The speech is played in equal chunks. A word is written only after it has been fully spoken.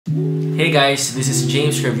Hey guys, this is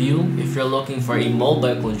James Review. If you're looking for a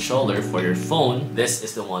mobile controller for your phone, this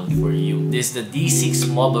is the one for you. This is the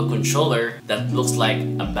D6 mobile controller that looks like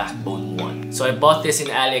a backbone one. So I bought this in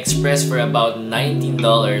AliExpress for about $19.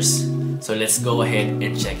 So let's go ahead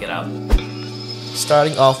and check it out.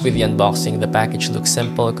 Starting off with the unboxing, the package looks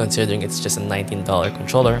simple considering it's just a $19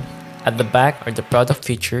 controller. At the back are the product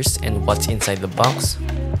features and what's inside the box.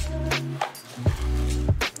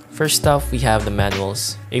 First off, we have the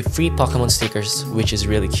manuals, a free Pokemon stickers which is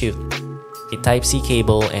really cute, a Type-C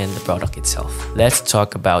cable, and the product itself. Let's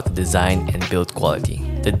talk about the design and build quality.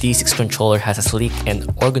 The D6 controller has a sleek and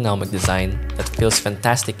ergonomic design that feels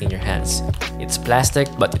fantastic in your hands. It's plastic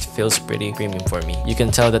but it feels pretty premium for me. You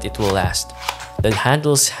can tell that it will last. The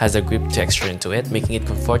handles has a grip texture into it, making it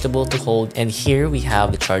comfortable to hold, and here we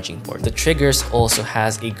have the charging port. The triggers also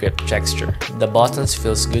has a grip texture. The buttons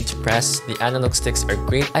feels good to press, the analog sticks are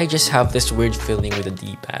great. I just have this weird feeling with the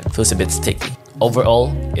D-pad, feels a bit sticky.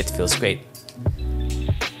 Overall, it feels great.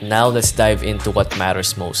 Now let's dive into what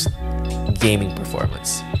matters most, gaming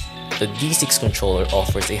performance. The D6 controller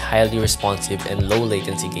offers a highly responsive and low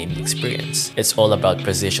latency gaming experience. It's all about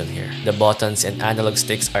precision here. The buttons and analog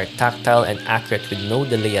sticks are tactile and accurate with no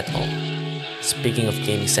delay at all. Speaking of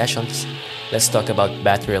gaming sessions, let's talk about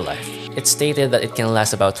battery life. It's stated that it can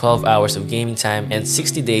last about 12 hours of gaming time and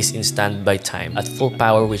 60 days in standby time at full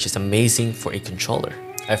power, which is amazing for a controller.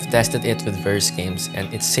 I've tested it with various games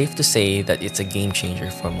and it's safe to say that it's a game changer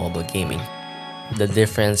for mobile gaming. The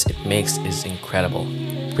difference it makes is incredible.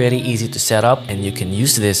 Pretty easy to set up and you can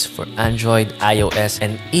use this for Android, iOS,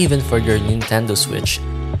 and even for your Nintendo Switch.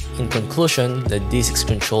 In conclusion, the D6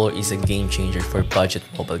 controller is a game changer for budget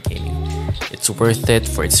mobile gaming. It's worth it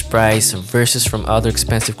for its price versus from other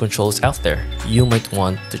expensive controls out there. You might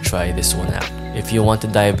want to try this one out. If you want to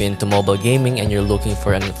dive into mobile gaming and you're looking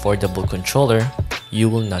for an affordable controller, you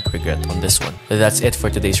will not regret on this one. That's it for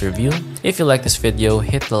today's review. If you like this video,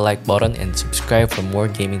 hit the like button and subscribe for more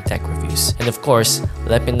gaming tech reviews. And of course,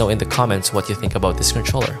 let me know in the comments what you think about this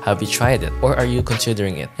controller. Have you tried it or are you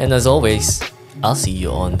considering it? And as always, I'll see you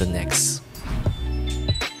on the next.